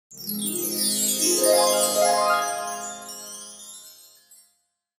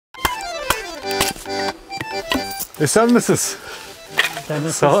Esen misiniz?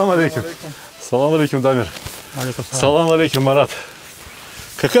 Салам алейкум. Салам алейкум, Дамир. Салам алейкум, Марат.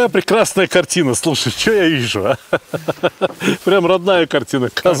 Какая прекрасная картина, слушай, что я вижу, а? Прям родная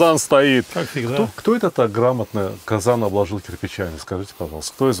картина, казан стоит. Как всегда. Кто это так грамотно казан обложил кирпичами? Скажите,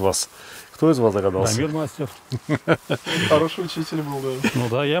 пожалуйста, кто из вас догадался? Дамир мастер. Хороший учитель был, да. Ну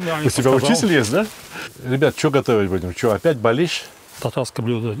да, я У тебя учитель есть, да? Ребят, что готовить будем? Что, опять балиш? Татарское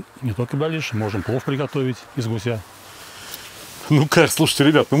блюдо не только балиш, можем плов приготовить из гуся. Ну как, слушайте,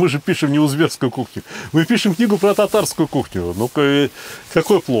 ребят, мы же пишем не узбекскую кухню. Мы пишем книгу про татарскую кухню. Ну-ка,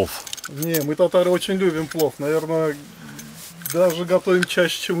 какой плов? Не, мы татары очень любим плов. Наверное, даже готовим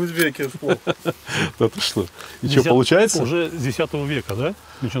чаще, чем узбеки плов. Да ты что? И что, получается? Уже с 10 века, да?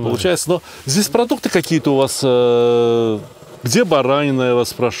 Получается, но здесь продукты какие-то у вас. Где баранина, я вас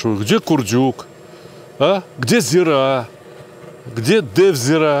спрашиваю? Где курдюк? А? Где зира? Где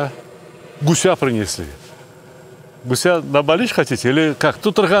девзира? Гуся принесли. Гуся на балиш хотите? Или как?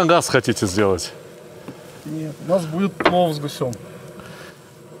 Тут аргангас хотите сделать? Нет, у нас будет плов с гусем.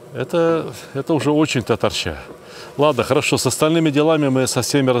 Это уже очень татарща. Ладно, хорошо, с остальными делами мы со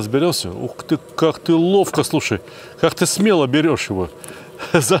всеми разберемся. Ух ты, как ты ловко, слушай, как ты смело берешь его.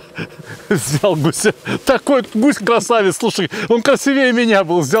 Взял гуся. Такой гусь красавец, слушай, он красивее меня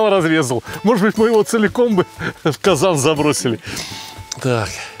был, взял, разрезал. Может быть, мы его целиком бы в казан забросили. Так,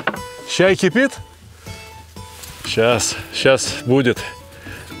 чай кипит? Сейчас будет.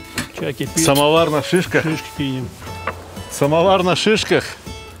 Чай кипит. Самовар на шишках. Шишки кинем. Самовар на шишках.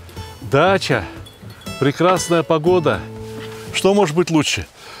 Дача. Прекрасная погода. Что может быть лучше?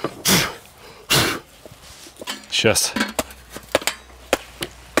 Сейчас.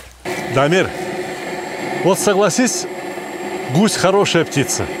 Дамир, вот согласись, гусь хорошая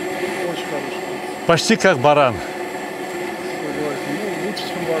птица. Очень хороший. Почти как баран. Ну, лучше,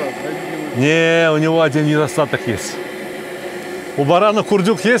 чем баран. Не, у него один недостаток есть. У барана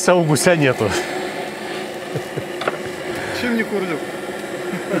курдюк есть, а у гуся нету. Чем не курдюк?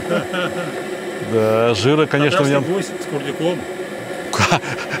 Да, жира, конечно, в нем. Гусь с курдюком.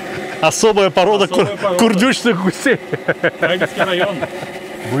 Особая порода курдючных гусей. Проводимский район.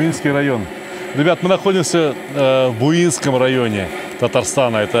 Буинский район. Ребят, мы находимся в Буинском районе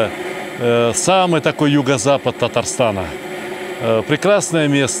Татарстана. Это самый такой юго-запад Татарстана. Прекрасное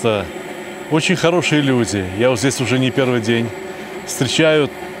место, очень хорошие люди. Я вот здесь уже не первый день.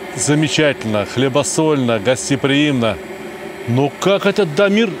 Встречают замечательно, хлебосольно, гостеприимно. Но как этот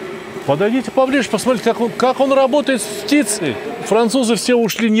Дамир... Подойдите поближе, посмотрите, как он работает с птицей. Французы все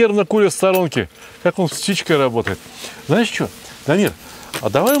ушли нервно курят в сторонке. Как он с птичкой работает. Знаешь что, Дамир, а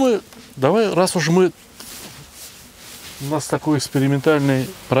давай, раз уж у нас такой экспериментальный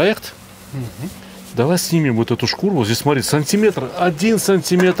проект, давай снимем вот эту шкуру. Вот здесь, смотри, один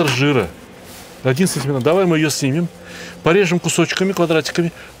сантиметр жира. 1 сантиметр. Давай мы ее снимем, порежем кусочками,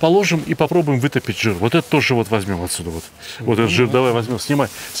 квадратиками, положим и попробуем вытопить жир. Вот это тоже вот возьмем отсюда. Вот этот жир давай возьмем.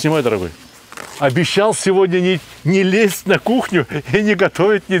 Снимай, дорогой. Обещал сегодня не лезть на кухню и не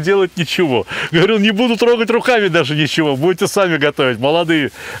готовить, не делать ничего. Говорил, не буду трогать руками даже ничего. Будете сами готовить,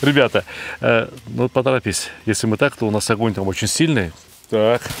 молодые ребята. Ну, поторопись. Если мы так, то у нас огонь там очень сильный.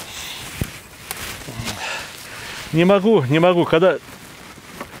 Так. Не могу.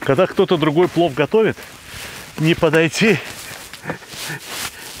 Когда кто-то другой плов готовит, не подойти,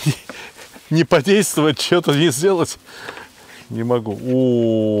 не подействовать, что-то не сделать, не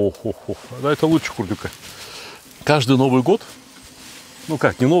могу. Да, это лучше курдюка. Каждый Новый год, ну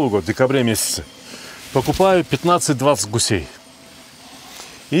как, не Новый год, в декабре месяце, покупаю 15-20 гусей.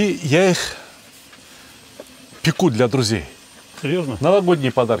 И я их пеку для друзей. Серьезно?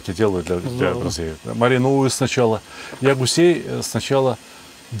 Новогодние подарки делаю для друзей. Мариную сначала. Я гусей сначала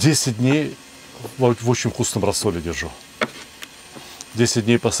 10 дней в очень вкусном рассоле держу. 10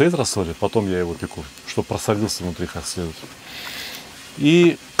 дней постоит рассоле, потом я его пеку, чтобы просолился внутри как следует.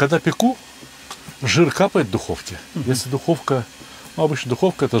 И когда пеку, жир капает в духовке. Если духовка, ну, обычно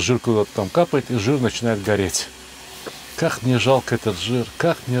духовка, это жир куда-то там капает, и жир начинает гореть. Как мне жалко этот жир,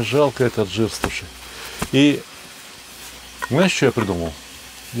 слушай. И знаешь, что я придумал?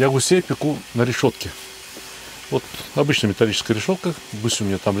 Я гусей пеку на решетке. Вот обычная металлическая решетка, гусь у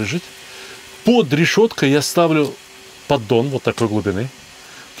меня там лежит. Под решеткой я ставлю поддон вот такой глубины.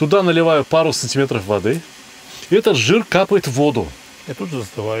 Туда наливаю пару сантиметров воды. И этот жир капает в воду. И тут же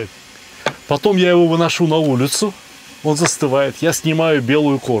застывает. Потом я его выношу на улицу. Он застывает. Я снимаю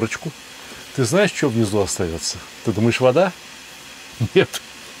белую корочку. Ты знаешь, что внизу остается? Ты думаешь, вода? Нет.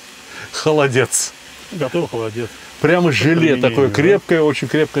 Холодец. Готовый холодец. Прямо желе такое крепкое, очень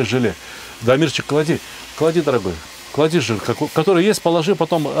крепкое желе. Дамирчик, клади, дорогой. Клади жир, который есть, положи,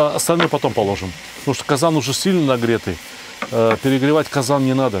 потом остальное потом положим. Потому что казан уже сильно нагретый. Перегревать казан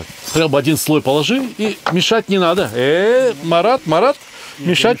не надо. Прям один слой положи и мешать не надо. Марат,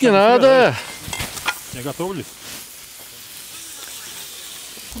 мешать не надо. Я готовлюсь.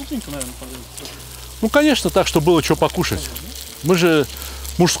 Крупненько, наверное, пожалуйста. Ну, конечно, так, чтобы было что покушать. Мы же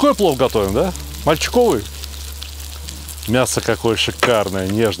мужской плов готовим, да? Мальчиковый. Мясо какое шикарное,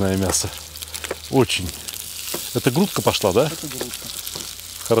 нежное мясо. Очень. Это грудка пошла, да? Это грудка.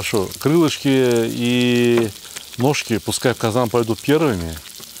 Хорошо. Крылышки и ножки пускай в казан пойдут первыми.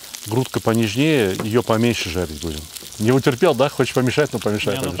 Грудка понежнее, ее поменьше жарить будем. Не утерпел, да? Хочешь помешать, но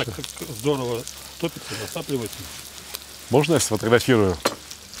помешай. Она так здорово топится, растапливается. Можно я сфотографирую?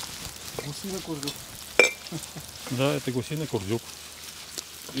 Гусиный курдюк. Да, это гусиный курдюк.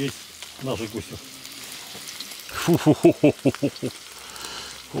 Есть наши гуси.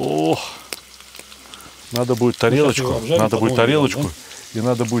 О, надо будет тарелочку, и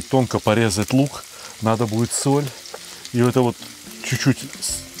надо будет тонко порезать лук, надо будет соль, и это вот чуть-чуть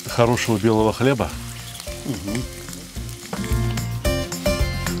хорошего белого хлеба. Угу.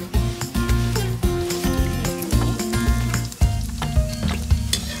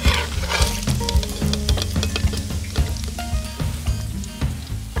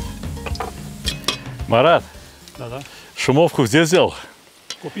 Марат, Да-да. шумовку где взял?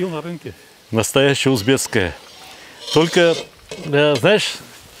 Купил на рынке. Настоящая узбекская. Только, знаешь,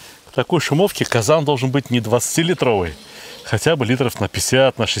 в такой шумовке казан должен быть не 20-литровый, хотя бы литров на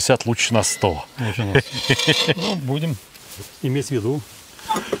 50, на 60, лучше на 100. Ну, будем иметь в виду.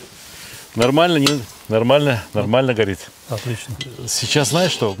 Нормально, нормально горит. Отлично. Сейчас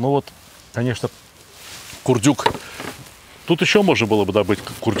знаешь что? Ну вот, конечно, курдюк. Тут еще можно было бы добыть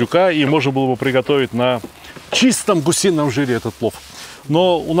курдюка, и можно было бы приготовить на чистом гусином жире этот плов.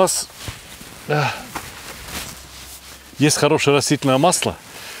 Но у нас есть хорошее растительное масло.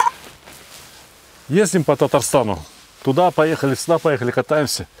 Ездим по Татарстану. Туда поехали, сюда поехали,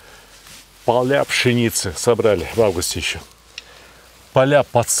 катаемся. Поля пшеницы собрали в августе еще. Поля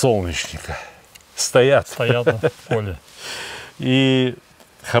подсолнечника. Стоят в поле. И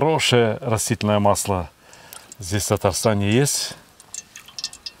хорошее растительное масло здесь в Татарстане есть.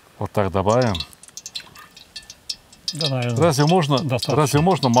 Вот так добавим. Да, наверное. Разве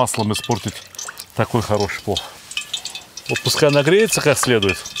можно маслом испортить такой хороший плов? Вот пускай нагреется как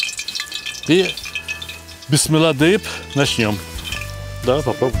следует. И бисмилlah дейп начнем. Да,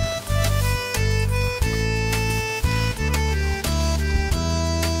 попробуем.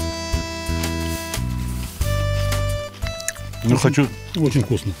 Ну, Очень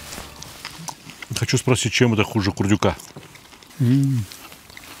вкусно. Хочу спросить, чем это хуже курдюка? Это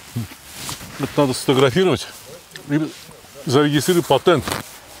надо сфотографировать и зарегистрировать патент.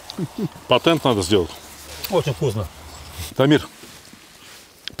 Патент надо сделать. Очень вкусно. Тамир,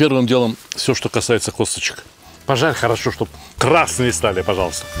 первым делом все, что касается косточек. Пожарь хорошо, чтобы красные стали,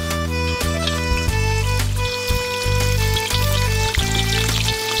 пожалуйста.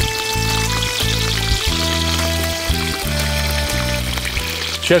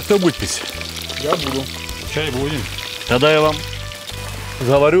 Чай кто будет пить? Я буду. Чай будем. Тогда я вам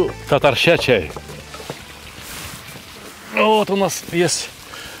заварю татарща чай. Вот у нас есть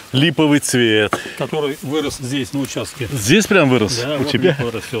липовый цвет. Который вырос здесь, на участке. Здесь прям вырос? Да, у вот тебя?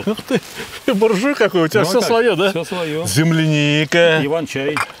 Растет. Ух ты, буржуй какой, у тебя все свое, да? Все свое. Земляника.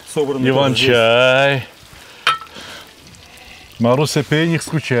 Иван-чай собранный. Иван-чай. Маруся, пей, не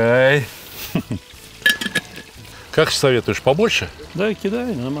скучай. Как советуешь, побольше? Да,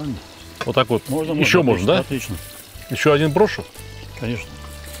 кидай, нормально. Вот так вот. Можно, еще можно, да? Отлично. Еще один брошу? Конечно.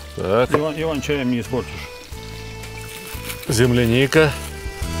 Так. Иван-чаем не испортишь. Земляника.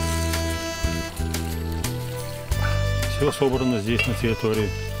 Все собрано здесь, на территории.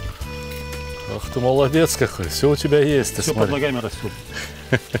 Ах ты молодец какой, все у тебя есть. Все под ногами растет.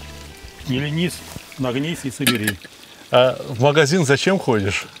 Не ленись, нагнись и собери. А в магазин зачем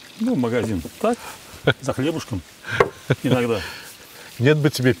ходишь? Ну, в магазин. Так, за хлебушком иногда. Нет бы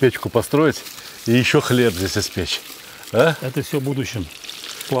тебе печку построить и еще хлеб здесь испечь. А? Это все в будущем.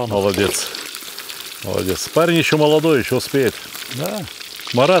 План. Молодец. Молодец. Парень еще молодой, еще успеет. Да.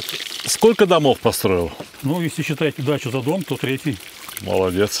 Марат, сколько домов построил? Ну, если считать дачу за дом, то 3-й.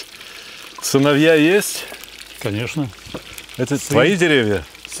 Молодец. Сыновья есть? Конечно. Это твои деревья?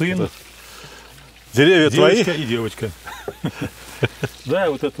 Сын. Деревья твои? Девочка и девочка. Да,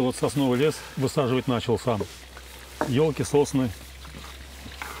 вот это вот сосновый лес высаживать начал сам. Елки, сосны.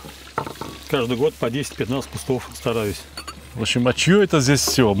 Каждый год по 10-15 кустов стараюсь. В общем, а чье это здесь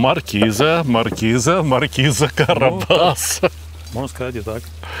все? Маркиза, Карабас. Можно сказать и так.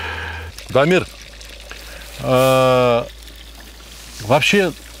 Дамир,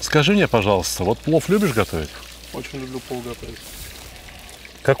 вообще, скажи мне, пожалуйста, вот плов любишь готовить? Очень люблю плов готовить.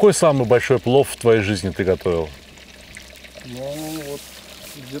 Какой самый большой плов в твоей жизни ты готовил? Ну, вот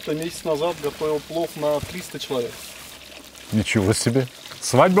где-то месяц назад готовил плов на 300 человек. Ничего себе.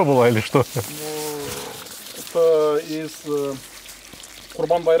 Свадьба была или что? Ну, это из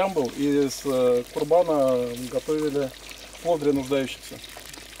Курбан-Байрам был, и из Курбана готовили плов для нуждающихся.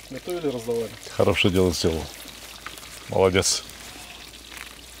 Готовили, раздавали. Хорошее дело сделал. Молодец.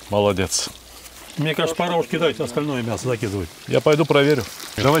 Молодец. Мне кажется, пора уж кидать остальное мясо, закидывать. Я пойду проверю.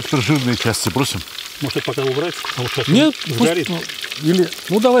 Давайте теперь жирные части бросим. Может, это пока убрать? А вот сейчас Нет, сгорит. Или,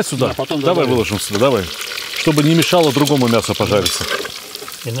 ну давай сюда. Да, потом давай добавим. выложим сюда, давай. Чтобы не мешало другому мясу пожариться.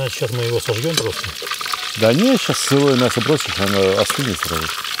 Иначе сейчас мы его сожгем просто. Да не, сейчас сырое мясо бросишь, оно остынет сразу.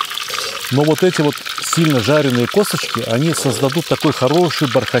 Но вот эти вот сильно жареные косточки, они создадут такой хороший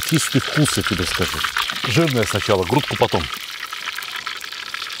бархатистый вкус, я тебе скажу. Жирное сначала, грудку потом.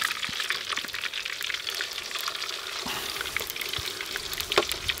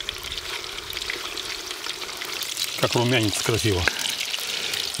 Как румянится красиво.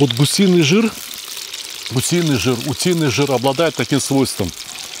 Вот гусиный жир, утиный жир обладает таким свойством.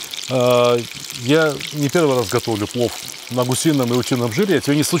 Я не первый раз готовлю плов на гусином и утином жире. Я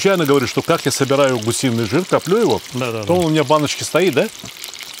тебе не случайно говорю, что как я собираю гусиный жир, коплю его, то он у меня в баночке стоит, да?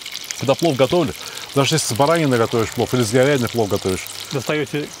 Когда плов готовлю. Даже если с бараниной готовишь плов или с говядиной плов готовишь.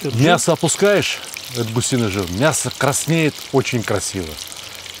 Достаете этот Мясо опускаешь, этот гусиный жир, мясо краснеет очень красиво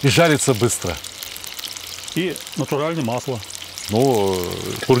и жарится быстро. и натуральное масло. Ну,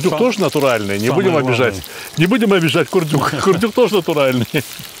 курдюк тоже натуральный, не будем главное. обижать. Не будем обижать курдюк. Курдюк тоже натуральный.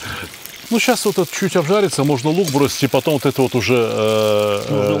 Ну, сейчас вот это чуть обжарится, можно лук бросить, и потом вот это вот уже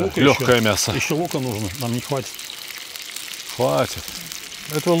легкое мясо. Еще лука нужно, нам не хватит. Хватит.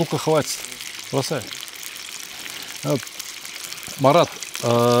 Этого лука хватит. Бросай. Марат,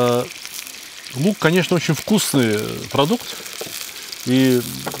 лук, конечно, очень вкусный продукт, и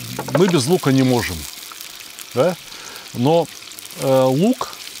мы без лука не можем. Да? Но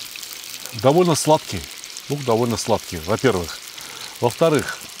лук довольно сладкий. Лук довольно сладкий, во-первых.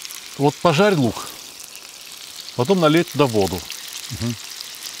 Во-вторых, вот пожарь лук, потом налей туда воду,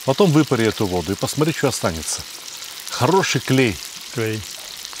 потом выпари эту воду и посмотри, что останется. Хороший клей. Клей.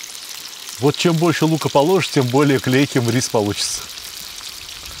 Вот чем больше лука положишь, тем более клейким рис получится.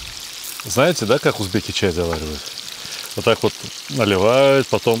 Знаете, да, как узбеки чай заваривают? Вот так вот наливают,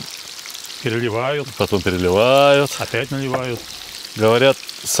 потом Переливают, переливают. опять наливают. Говорят,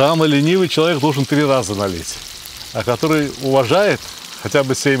 самый ленивый человек должен 3 раза налить, а который уважает хотя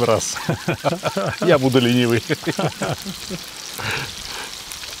бы 7 раз. Я буду ленивый.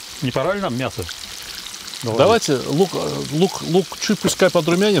 Не пора ли нам мясо? Давайте лук чуть пускай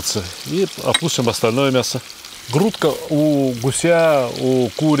подрумянится и опустим остальное мясо. Грудка у гуся, у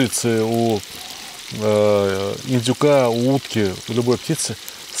курицы, у индюка, у утки, у любой птицы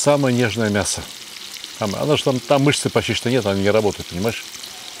самое нежное мясо. Оно же там мышцы почти что нет, они не работают, понимаешь?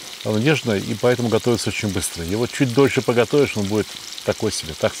 Оно нежное, и поэтому готовится очень быстро. Его чуть дольше поготовишь, он будет такой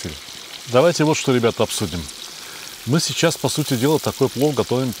себе, так себе. Давайте вот что, ребята, обсудим. Мы сейчас, по сути дела, такой плов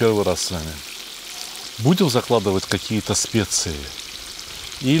готовим первый раз с вами. Будем закладывать какие-то специи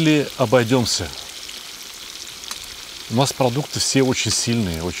или обойдемся? У нас продукты все очень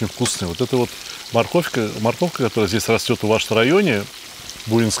сильные, очень вкусные. Вот эта вот морковка, которая здесь растет в вашем районе,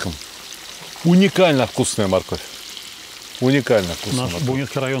 Буинском, уникально вкусная морковь. Уникально вкусная Наш морковь.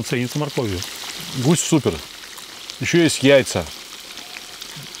 Буинский район ценится морковью. Гусь супер. Еще есть яйца.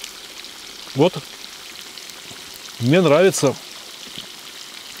 Вот. Мне нравится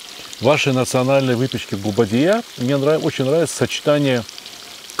вашей национальной выпечки губадия. Мне очень нравится сочетание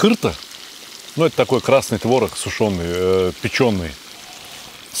кырта. Ну, это такой красный творог сушеный, печеный,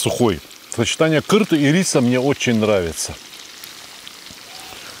 сухой. Сочетание кырта и риса мне очень нравится.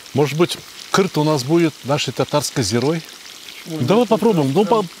 Может быть, кырт у нас будет нашей татарской зирой? Давай попробуем.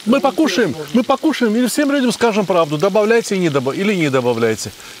 Ну, мы покушаем, или всем людям скажем правду. Добавляйте или не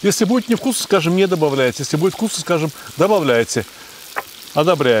добавляйте. Если будет невкусно, скажем не добавляйте. Если будет вкусно, скажем добавляйте.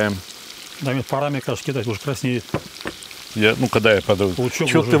 Одобряем. Да, мне пора, мне кажется, кидать, уже краснеет. Когда я подумаю, Лучок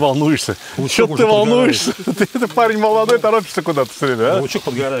что уже- ты волнуешься? лучок Что уже ты волнуешься? Ты парень молодой, торопишься куда-то все время, а? Лучок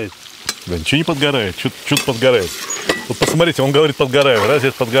подгорает. Да ничего не подгорает, что-то подгорает. Вот посмотрите, он говорит подгорает. Разве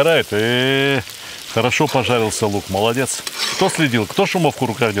это подгорает? Хорошо пожарился лук, молодец. Кто следил? Кто шумовку в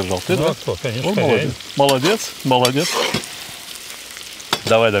руках держал? Ты, да? Кто, конечно, Он хозяин. молодец.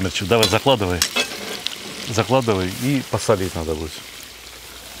 Давай, Дамирчик, давай, закладывай. Закладывай и посолить надо будет.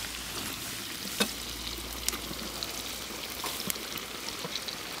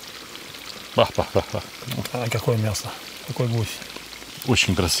 Бах-бах-бах-бах. А какое мясо, какой гусь.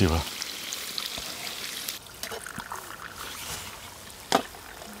 Очень красиво.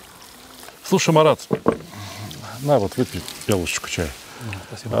 Слушай, Марат, на вот выпей пиалочку чая.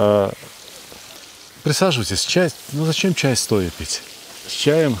 Спасибо. Присаживайтесь, чай. Ну зачем чай стоя пить? С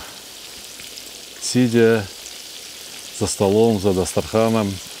чаем, сидя за столом, за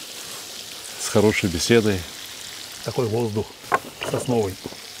дастарханом, с хорошей беседой. Такой воздух сосновый.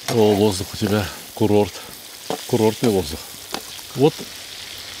 О, воздух у тебя курорт. Курортный воздух. Вот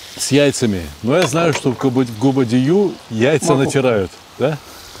с яйцами. Но я знаю, что в Губадию яйца натирают. Да?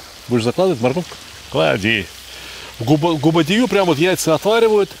 Будешь закладывать морковку? Клади. В Губадию прям вот яйца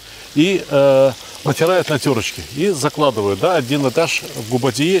отваривают и натирают на терочке. И закладывают. Да? Один этаж в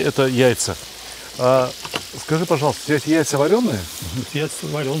Губадии – это яйца. Скажи, пожалуйста, эти яйца вареные? Яйца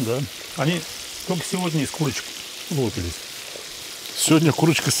варен, да. Они только сегодня из курочек вылупились. Сегодня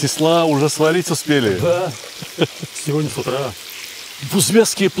курочка снесла, уже сварить успели. Да. Сегодня с утра. В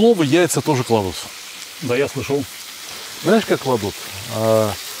узбекские пловы яйца тоже кладут. Да, я слышал. Знаешь, как кладут?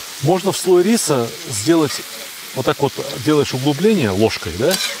 Можно в слой риса сделать, вот так вот делаешь углубление ложкой,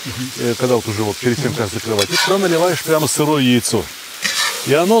 да? Когда вот уже вот перед тем, как закрывать. И туда наливаешь прямо сырое яйцо.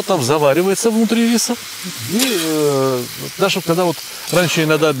 И оно там заваривается внутри риса. И даже когда вот раньше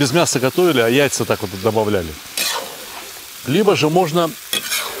иногда без мяса готовили, а яйца так вот добавляли. Либо же можно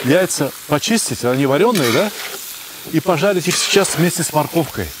яйца почистить, они вареные, да? И пожарить их сейчас вместе с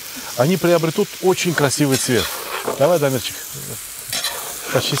морковкой. Они приобретут очень красивый цвет. Давай, Дамирчик,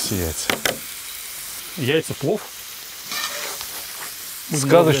 почисти яйца. Яйца плов.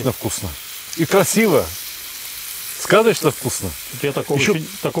 Сказочно вкусно. И красиво. Сказочно вкусно. Я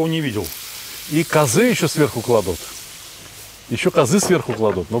такого не видел. И козы еще сверху кладут. Еще козы сверху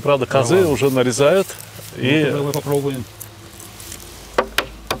кладут. Но, правда, козы уже нарезают. И... давай попробуем.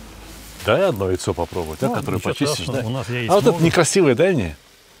 Дай одно яйцо попробовать, которое почистишь. Да? У нас яиц вот это некрасивое, дай мне.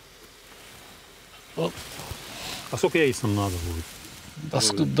 А сколько яиц нам надо будет?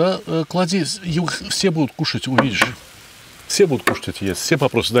 Да, клади, все будут кушать, увидишь. Все будут кушать эти яйца, все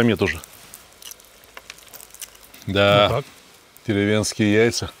попросят, дай мне тоже. Да, Ну, деревенские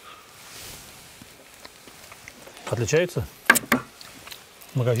яйца. Отличается?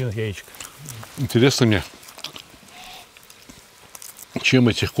 В магазинах яичек. Интересно мне, чем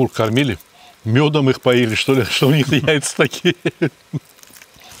этих кур кормили? Медом их поили, что ли? Что у них яйца такие?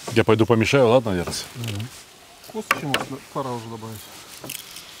 Я пойду помешаю, ладно, Ярос? Косточки пора уже добавить.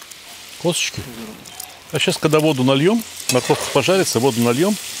 Косточки? А сейчас, когда воду нальем, морковка пожарится, воду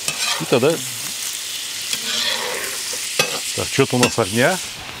нальем, и тогда... Так, что-то у нас огня.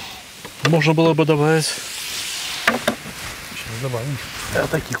 Можно было бы добавить. Сейчас добавим. Я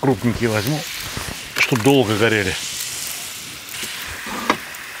такие крупненькие возьму, чтобы долго горели.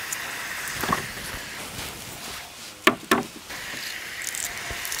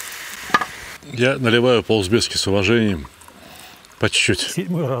 Я наливаю по-узбекски с уважением, по чуть-чуть.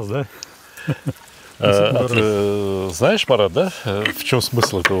 7-й раз, да? Знаешь, Марат, да, в чем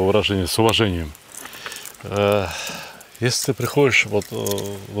смысл этого выражения «с уважением»? Если ты приходишь вот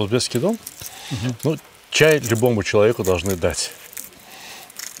в узбекский дом, ну, чай любому человеку должны дать.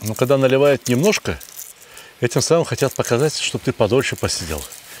 Но когда наливают немножко, этим самым хотят показать, чтобы ты подольше посидел.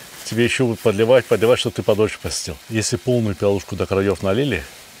 Тебе еще будут подливать, чтобы ты подольше посидел. Если полную пиалушку до краев налили,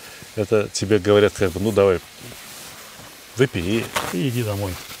 это тебе говорят, как бы, ну давай, выпей И иди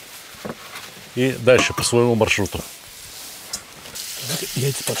домой. и дальше по своему маршруту.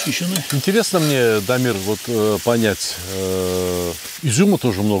 Яйца почищены. Интересно мне, Дамир, вот понять, изюма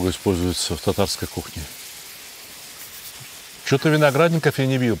тоже много используется в татарской кухне. Что-то виноградников я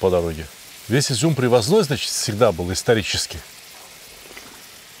не видел по дороге. Весь изюм привозной, значит, всегда был исторически.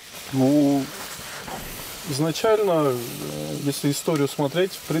 Ну, изначально, если историю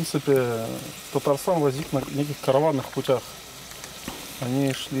смотреть, в принципе, Татарстан возник на неких караванных путях.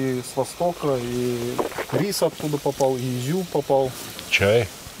 Они шли с востока, и рис оттуда попал, и изюм попал, Чай.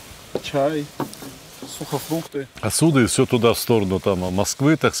 чай, сухофрукты. Отсюда и все туда, в сторону там,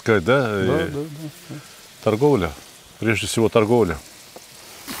 Москвы, так сказать, да? Да, И да. торговля. Прежде всего торговля.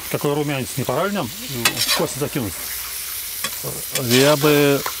 Такой румянец не пора ли нам кости закинуть? Я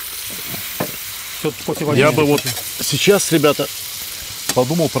бы После вот сейчас, ребята,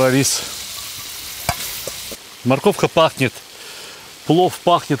 подумал про рис. Морковка пахнет. Плов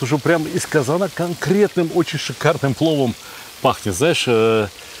пахнет уже прям из казана конкретным, очень шикарным пловом пахнет. Знаешь,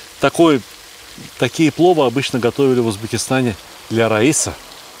 такие пловы обычно готовили в Узбекистане для раиса.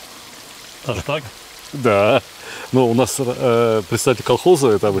 Даже так? Да. Ну, у нас представитель колхоза,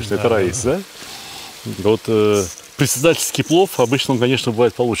 это обычно, это раис, да? Вот председательский плов. Обычно он, конечно,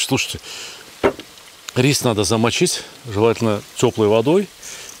 бывает получше. Слушайте, рис надо замочить, желательно теплой водой.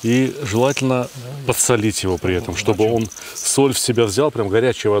 И желательно подсолить его при этом, чтобы он соль в себя взял прям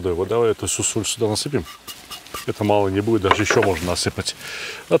горячей водой. Вот давай эту всю соль сюда насыпем. Это мало не будет, даже еще можно насыпать.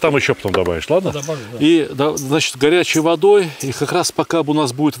 А там еще потом добавишь, ладно? Добавлю, да. И, значит, горячей водой. И как раз пока у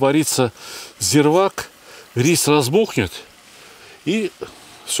нас будет вариться зирвак, рис разбухнет. И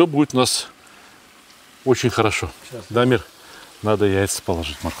все будет у нас очень хорошо. Сейчас. Дамир, надо яйца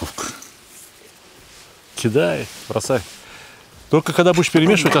положить, морковку. Кидай, бросай. Только когда будешь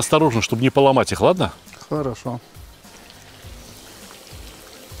перемешивать, осторожно, чтобы не поломать их, ладно? Хорошо.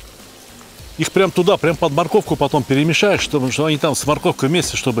 Их прям туда, прям под морковку потом перемешаешь, чтобы они там с морковкой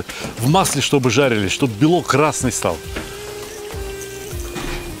вместе, чтобы в масле, чтобы жарились, чтобы белок красный стал.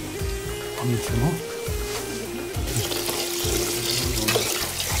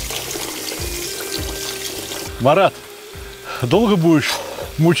 Марат, долго будешь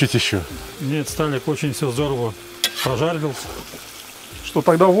мучить еще? Нет, Сталик, очень все здорово прожарился. Что,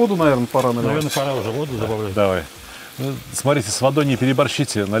 тогда воду, наверное, пора наливать? Наверное, пора уже воду добавлять. Давай. Ну, смотрите, с водой не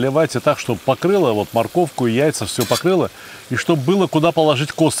переборщите. Наливайте так, чтобы покрыло вот морковку и яйца, все покрыло. И чтобы было куда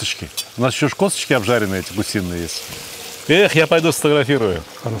положить косточки. У нас еще ж косточки обжаренные эти гусиные есть. Эх, я пойду сфотографирую.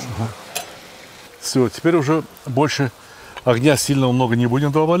 Хорошо. Все, теперь уже больше огня сильного много не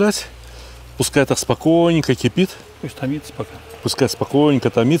будем добавлять. Пускай так спокойненько кипит. Пусть томится пока. Пускай спокойненько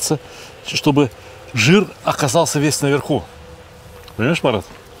томится, чтобы жир оказался весь наверху. Понимаешь, Марат?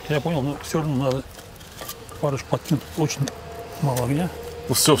 Я понял, но все равно надо парочку подкинуть. Очень мало огня.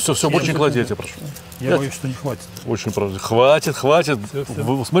 Ну, все, больше не клади, я тебя прошу. Я боюсь, что не хватит. Очень правда. Хватит. Все.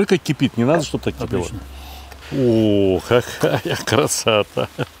 Вы смотри, как кипит. Не надо, чтобы так кипело. Отлично. О, какая красота.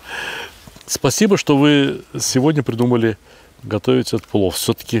 Спасибо, что вы сегодня придумали готовить этот плов.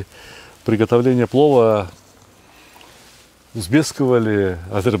 Все-таки приготовление плова узбекского ли,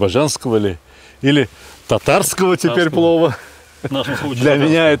 азербайджанского ли, или татарского теперь плова. В нашем случае Для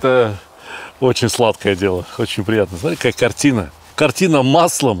меня это очень сладкое дело, очень приятно. Смотри, какая картина. Картина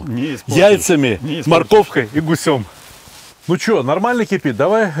маслом, яйцами, морковкой и гусем. Ну что, нормально кипит?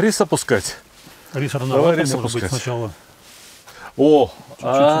 Давай рис опускать. Рис рановато, может быть, сначала. О,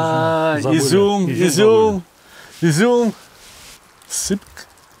 Забыли. изюм. Сыпь.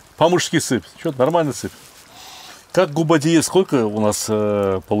 По-мужски сыпь. Что, нормально сыпь. Как губадье, сколько у нас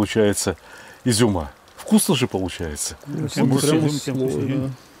получается изюма? Вкусно же получается.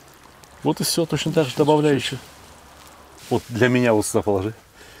 Вот и все, точно так же добавляю еще. Вот для меня вот сюда положи.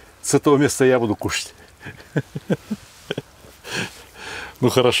 С этого места я буду кушать. Ну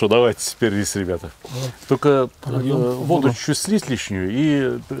хорошо, давайте теперь рис, ребята. Только воду чуть-чуть слить лишнюю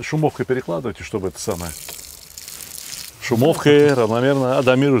и шумовкой перекладывайте, чтобы это самое. Шумовкой равномерно.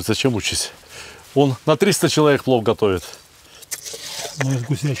 Адамир, зачем учись? Он на 300 человек плов готовит. Ну, из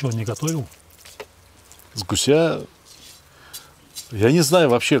гуся еще не готовил. С гуся... Я не знаю,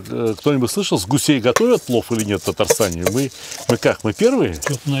 вообще, кто-нибудь слышал, с гусей готовят плов или нет в Татарстане? Мы как, мы первые?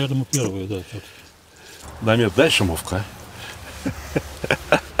 Что-то, наверное, мы первые, да. Дамир, дай шумовку, а?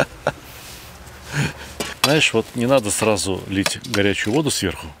 Знаешь, вот не надо сразу лить горячую воду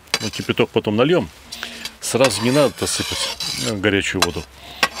сверху. Мы кипяток потом нальем. Сразу не надо сыпать горячую воду.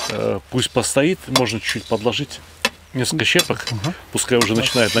 Пусть постоит, можно чуть-чуть подложить несколько щепок. Пускай уже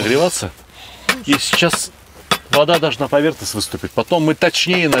начинает нагреваться. И сейчас вода должна на поверхность выступить. Потом мы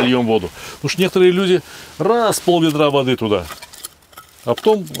точнее нальем воду. Потому что некоторые люди раз пол-ведра воды туда. А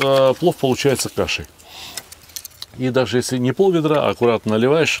потом плов получается кашей. И даже если не пол-ведра, а аккуратно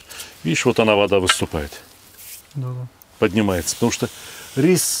наливаешь, видишь, вот она вода выступает. Да. Поднимается. Потому что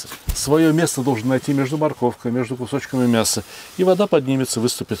рис свое место должен найти между морковкой, между кусочками мяса. И вода поднимется,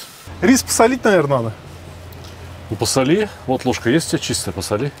 выступит. Рис посолить, наверное, надо. Ну, посоли. Вот ложка есть у тебя чистая,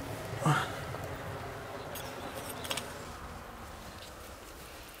 посоли.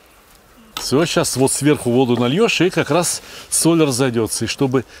 Все, сейчас вот сверху воду нальешь, и как раз соль разойдется. И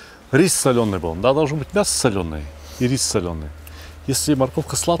чтобы рис соленый был, да, должно быть мясо соленое и рис соленый. Если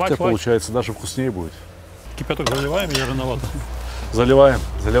морковка сладкая, получается, даже вкуснее будет. Кипяток заливаем или рановато? Заливаем,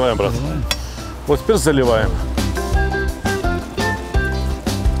 брат. Заливаем. Вот теперь заливаем.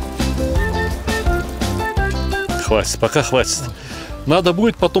 Хватит, пока хватит. Надо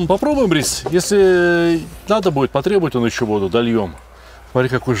будет, потом попробуем рис. Если надо будет, потребует он еще воду, дольем. Смотри,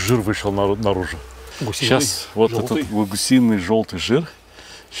 какой жир вышел наружу. Гусиный, сейчас вот желтый. этот гусиный желтый жир.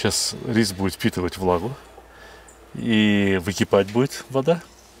 Сейчас рис будет впитывать влагу. И выкипать будет вода.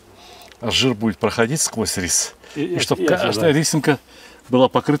 А жир будет проходить сквозь рис. И чтобы каждая рисинка была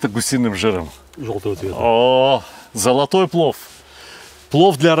покрыта гусиным жиром. Желтого цвета. О, золотой плов.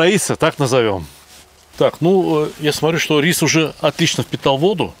 Плов для раиса, так назовем. Так, ну, я смотрю, что рис уже отлично впитал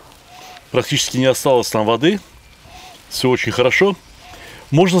воду. Практически не осталось там воды. Все очень хорошо.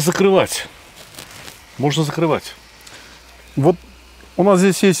 Можно закрывать. Можно закрывать. Вот у нас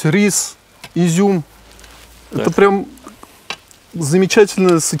здесь есть рис, изюм. Так. Это прям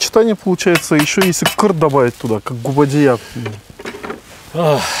замечательное сочетание получается. Еще если кырт добавить туда, как губадия.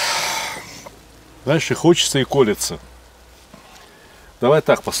 Знаешь, и хочется, и колется. Давай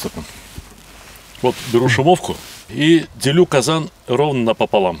так поступим. Вот беру шумовку и делю казан ровно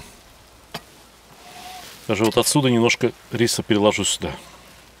напополам. Даже вот отсюда немножко риса переложу сюда.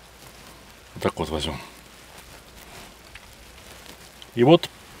 Вот так вот возьмем. И вот,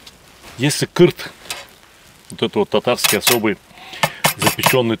 если кырт, вот это вот татарский особый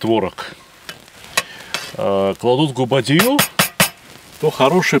запеченный творог, кладут в губадию, то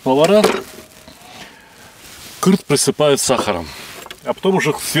хорошие повара кырт присыпают сахаром. А потом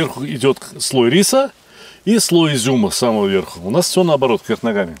уже сверху идет слой риса и слой изюма с самого верху. У нас все наоборот, кверх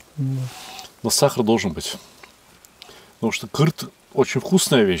ногами. Но сахар должен быть. Потому что кырт очень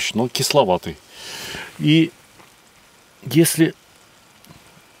вкусная вещь, но кисловатый. И если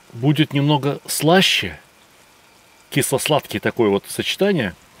будет немного слаще, кисло-сладкий такое вот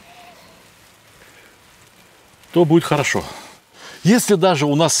сочетание, то будет хорошо. Если даже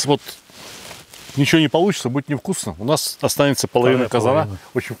у нас вот ничего не получится, будет невкусно, у нас останется половина казана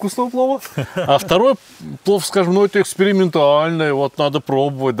очень вкусного плова, а второй плов, скажем, ну это экспериментальный, вот надо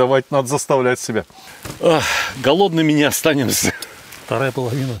пробовать, давайте надо заставлять себя. Голодными не останемся. Вторая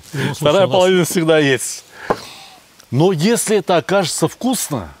половина. Вторая половина всегда есть. Но если это окажется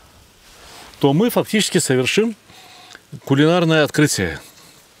вкусно, то мы фактически совершим кулинарное открытие.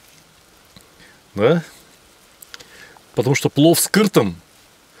 Да? Потому что плов с кыртом,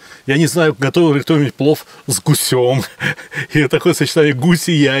 я не знаю, готовил ли кто-нибудь плов с гусем. И такое сочетание гусь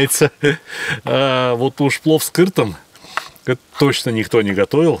и яйца. Вот уж плов с кыртом это точно никто не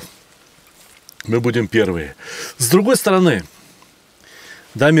готовил. Мы будем первые. С другой стороны,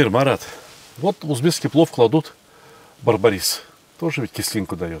 Дамир, Марат, вот в узбекский плов кладут барбарис. Тоже ведь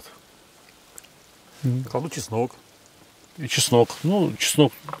кислинку дает. Кладу чеснок. И чеснок. Ну,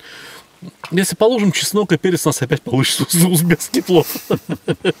 чеснок. Если положим чеснок и перец, у нас опять получится узбекский плов.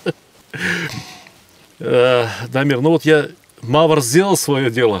 Дамир, ну вот я... Мавр сделал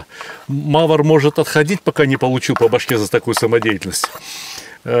свое дело. Мавр может отходить, пока не получил по башке за такую самодеятельность.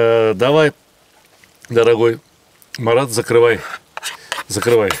 Давай, дорогой Марат, закрывай.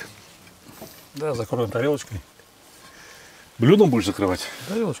 Закрывай. Да, закроем тарелочкой. Блюдом будешь закрывать?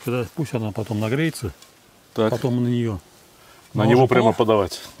 Тарелочка, да, пусть она потом нагреется. Так. Потом на нее. На него прямо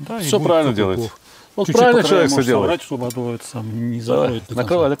подавать. Да, все правильно делает. Плов. Вот Чуть-чуть правильно по человек краям все можешь делает. собрать, чтобы это сам не Давай, закроет. до конца.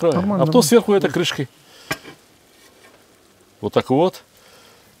 накрывай, накрывай. Нормально, А потом сверху это крышкой. Вот так вот.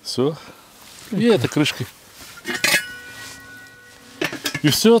 Все. И это крышкой. И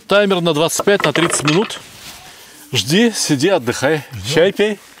все, таймер на 25-30 минут. Жди, сиди, отдыхай. Чай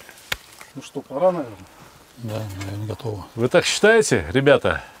пей. Ну что, пора, наверное? Да, наверное, готово. Вы так считаете,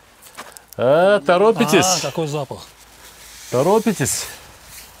 ребята? Торопитесь? Какой запах. Торопитесь?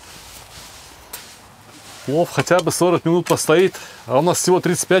 Плов хотя бы 40 минут постоит, а у нас всего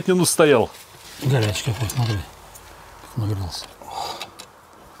 35 минут стоял. Горячий какой, смотри. Как нагрелся.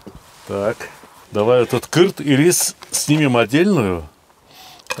 Так, давай этот кырт и рис снимем отдельную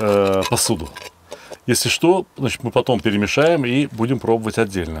посуду. Если что, значит, мы потом перемешаем и будем пробовать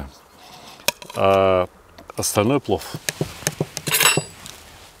отдельно. А остальное плов.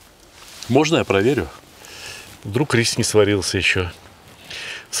 Можно я проверю? Вдруг рис не сварился еще.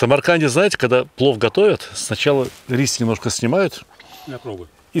 В Самарканде, знаете, когда плов готовят, сначала рис немножко снимают Я пробую.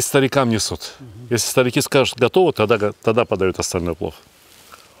 и старикам несут. Если старики скажут готово, тогда подают остальной плов.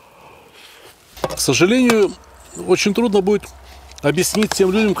 К сожалению, очень трудно будет объяснить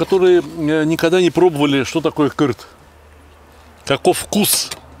тем людям, которые никогда не пробовали, что такое кырт. Каков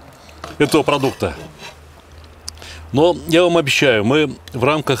вкус этого продукта. Но я вам обещаю, мы в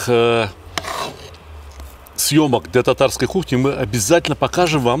рамках съемок для татарской кухни мы обязательно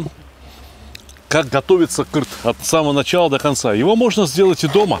покажем вам, как готовится кырт от самого начала до конца. Его можно сделать и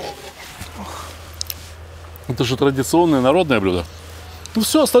дома. Это же традиционное народное блюдо. Ну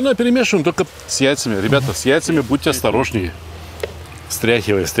все, остальное перемешиваем только с яйцами. Ребята, с яйцами будьте осторожнее.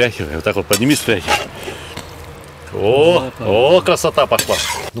 Встряхивай, встряхивай. Вот так вот подними, встряхивай. О, красота пошла.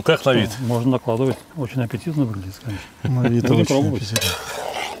 Ну как на вид? Можно накладывать. Очень аппетитно выглядит, конечно. На вид Будем очень пробовать. аппетитно.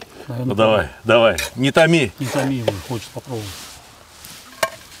 Ну давай, давай, не томи. Не томи его, хочет попробовать.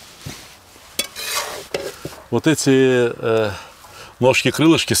 Вот эти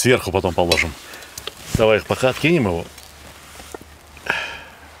ножки-крылышки сверху потом положим. Давай их пока откинем его.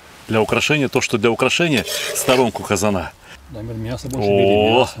 Для украшения, то, что для украшения, сторонку казана. Дамир, мясо больше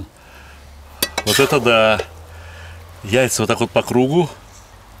бери, мясо. Вот это да. Яйца вот так вот по кругу.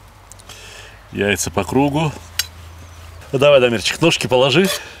 Яйца по кругу. Ну, давай, Дамирчик, ножки положи.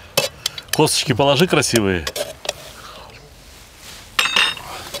 Косточки положи красивые.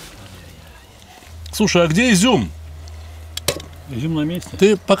 Слушай, а где изюм? Изюм на месте.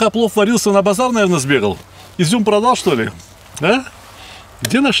 Ты пока плов варился, на базар, наверное, сбегал? Изюм продал, что ли? А?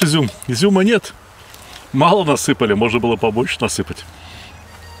 Где наш изюм? Изюма нет. Мало насыпали, можно было побольше насыпать.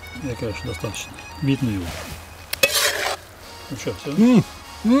 Я, конечно, достаточно. Видно его. Ну что,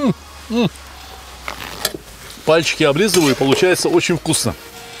 все? Пальчики облизываю, и получается очень вкусно.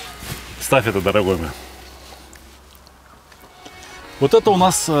 Ставь это, дорогой мой. Вот это у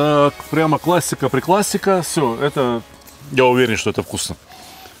нас прямо классика-приклассика. Все, это, я уверен, что это вкусно.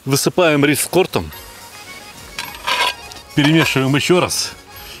 Высыпаем рис кортом. Перемешиваем еще раз.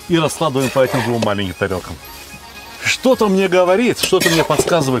 И раскладываем по этим двум маленьким тарелкам. Что-то мне говорит, что-то мне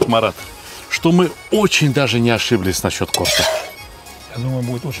подсказывает, Марат, что мы очень даже не ошиблись насчет корта. Я думаю,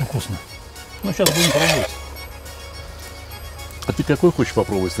 будет очень вкусно. Ну, сейчас будем пробовать. А ты какой хочешь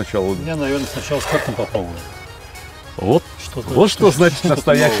попробовать сначала? Я, наверное, сначала с кортом попробую. Вот, что значит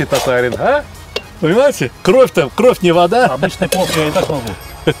настоящий татарин, а? Понимаете? Кровь-то, кровь не вода. Обычный плов я и так могу.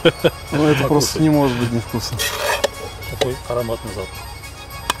 Ну, это просто не может быть невкусно. Такой ароматный запах.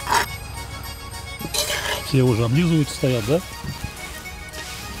 Все уже облизывают, стоят, да?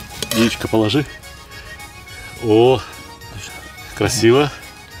 Яичко положи. О, красиво.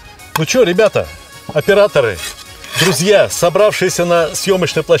 Ну что, ребята, операторы, друзья, собравшиеся на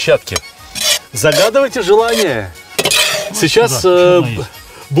съемочной площадке, загадывайте желание. Сейчас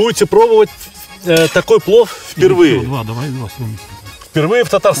будете пробовать такой плов впервые. Впервые в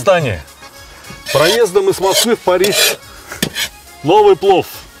Татарстане. Проездом из Москвы в Париж. Новый плов.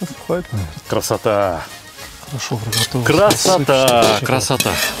 Красота. Хорошо приготовил. Красота,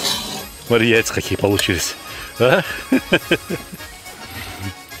 красота. Смотри, яйца какие получились. А?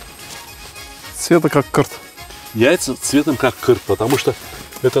 Цвета как карт. Яйца цветом как кырт, потому что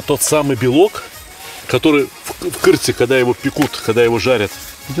это тот самый белок, который в кырте, когда его пекут, когда его жарят,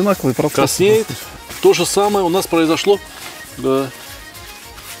 Одинаковый процесс. краснеет. То же самое у нас произошло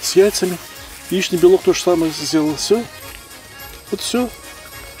с яйцами. Яичный белок то же самое сделал. Все. Вот все.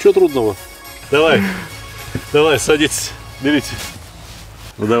 Чего трудного? Давай. Давай, садитесь. Берите.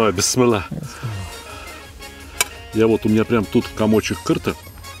 Ну давай, без смыла. Я вот, у меня прям тут комочек кырта.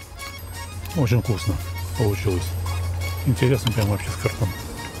 Очень вкусно получилось. Интересно прям вообще с картом.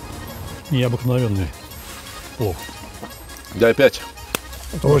 Необыкновенный плов. Дай 5.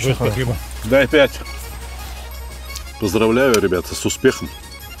 Очень спасибо. Дай 5. Поздравляю, ребята, с успехом.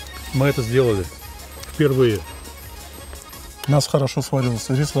 Мы это сделали впервые. Мясо хорошо сварилось,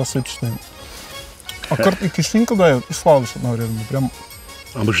 рис рассыпчатый. А карт и кислинка дает, и сладость одновременно. Прям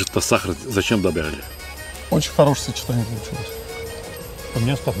А мы же сахар зачем добавили? очень хорошее сочетание получилось. У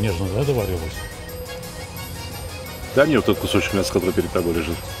меня так нежно, да, доварилось? Дай мне вот этот кусочек мяса, который перед тобой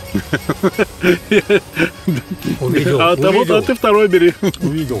лежит. Увидел, А ты второй бери.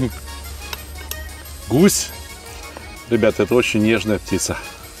 увидел. Гусь. Ребята, это очень нежная птица.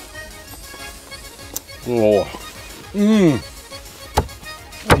 О.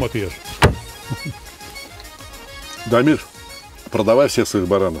 Матвеж. Дамир, продавай всех своих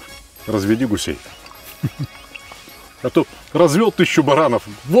баранов. Разведи гусей. А то развел 1000 баранов.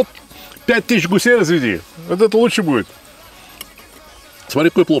 Вот 5000 гусей разведи. Вот это лучше будет.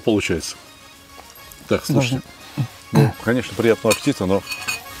 Смотри, какой плов получается. Так, слушайте. Ну, конечно, приятного аппетита, но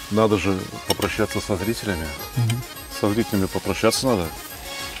надо же попрощаться со зрителями. Со зрителями попрощаться надо.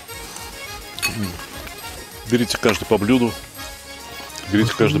 Берите каждый по блюду.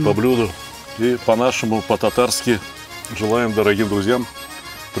 Берите каждый по блюду. И по-нашему, по-татарски желаем, дорогим друзьям,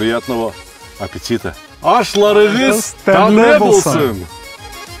 приятного аппетита. Ашларыгыз тәмле булсын!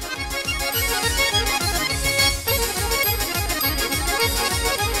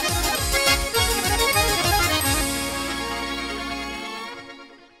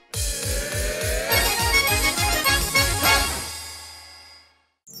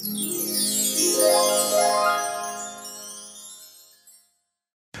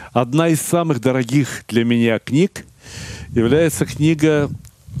 Одна из самых дорогих для меня книг является книга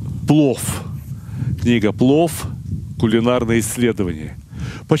 «Плов». Книга «Плов. Кулинарные исследования».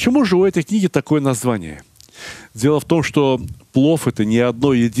 Почему же у этой книги такое название? Дело в том, что плов – это не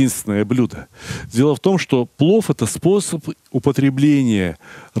одно единственное блюдо. Дело в том, что плов – это способ употребления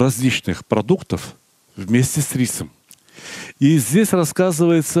различных продуктов вместе с рисом. И здесь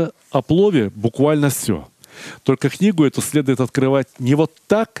рассказывается о плове буквально все. Только книгу эту следует открывать не вот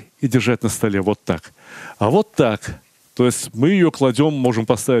так и держать на столе, вот так, а вот так. То есть мы ее кладем, можем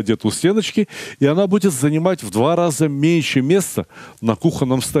поставить где-то у стеночки, и она будет занимать в 2 раза меньше места на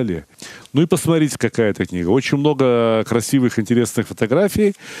кухонном столе. Ну и посмотрите, какая это книга. Очень много красивых, интересных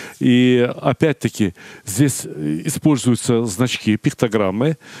фотографий. И опять-таки здесь используются значки,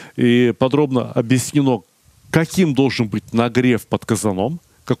 пиктограммы. И подробно объяснено, каким должен быть нагрев под казаном,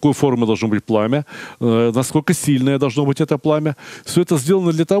 какой формы должно быть пламя, насколько сильное должно быть это пламя. Все это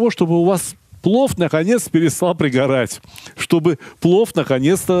сделано для того, чтобы у вас плов наконец перестал пригорать, чтобы плов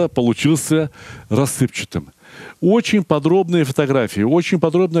наконец-то получился рассыпчатым. Очень подробные фотографии, очень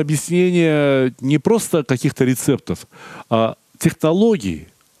подробное объяснение не просто каких-то рецептов, а технологий,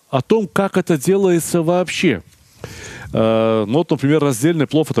 о том, как это делается вообще. Ну, вот, например, раздельный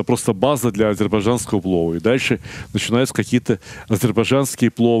плов – это просто база для азербайджанского плова. И дальше начинаются какие-то азербайджанские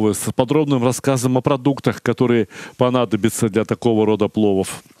пловы с подробным рассказом о продуктах, которые понадобятся для такого рода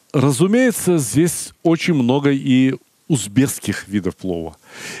пловов. Разумеется, здесь очень много и узбекских видов плова.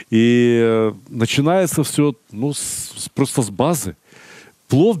 И начинается все просто с базы.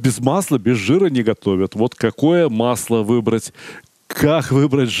 Плов без масла, без жира не готовят. Вот какое масло выбрать, как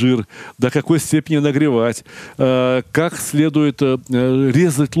выбрать жир, до какой степени нагревать, как следует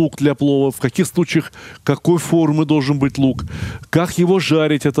резать лук для плова, в каких случаях какой формы должен быть лук, как его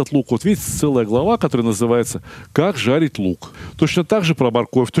жарить, этот лук. Вот видите, целая глава, которая называется «Как жарить лук». Точно так же про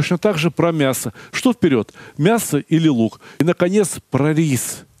морковь, точно так же про мясо. Что вперед, мясо или лук? И, наконец, про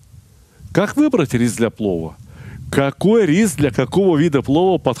рис. Как выбрать рис для плова? Какой рис для какого вида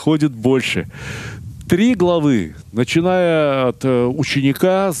плова подходит больше? 3 главы, начиная от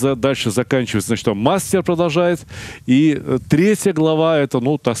ученика, дальше заканчивается, значит, там мастер продолжает. И 3 глава – это,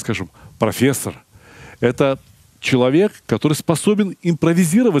 так скажем, профессор. Это человек, который способен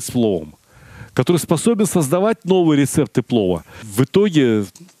импровизировать с пловом, который способен создавать новые рецепты плова. В итоге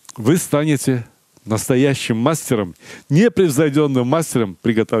вы станете настоящим мастером, непревзойденным мастером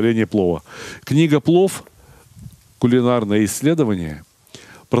приготовления плова. Книга «Плов. Кулинарное исследование»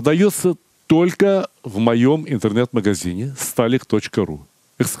 продается только в моем интернет-магазине stalik.ru.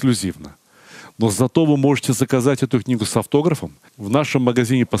 Эксклюзивно. Но зато вы можете заказать эту книгу с автографом. В нашем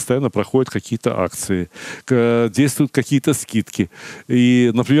магазине постоянно проходят какие-то акции, действуют какие-то скидки. И,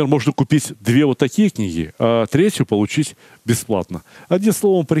 например, можно купить 2 вот такие книги, а 3 получить бесплатно. Одним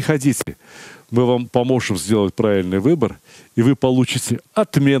словом, приходите. Мы вам поможем сделать правильный выбор, и вы получите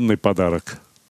отменный подарок.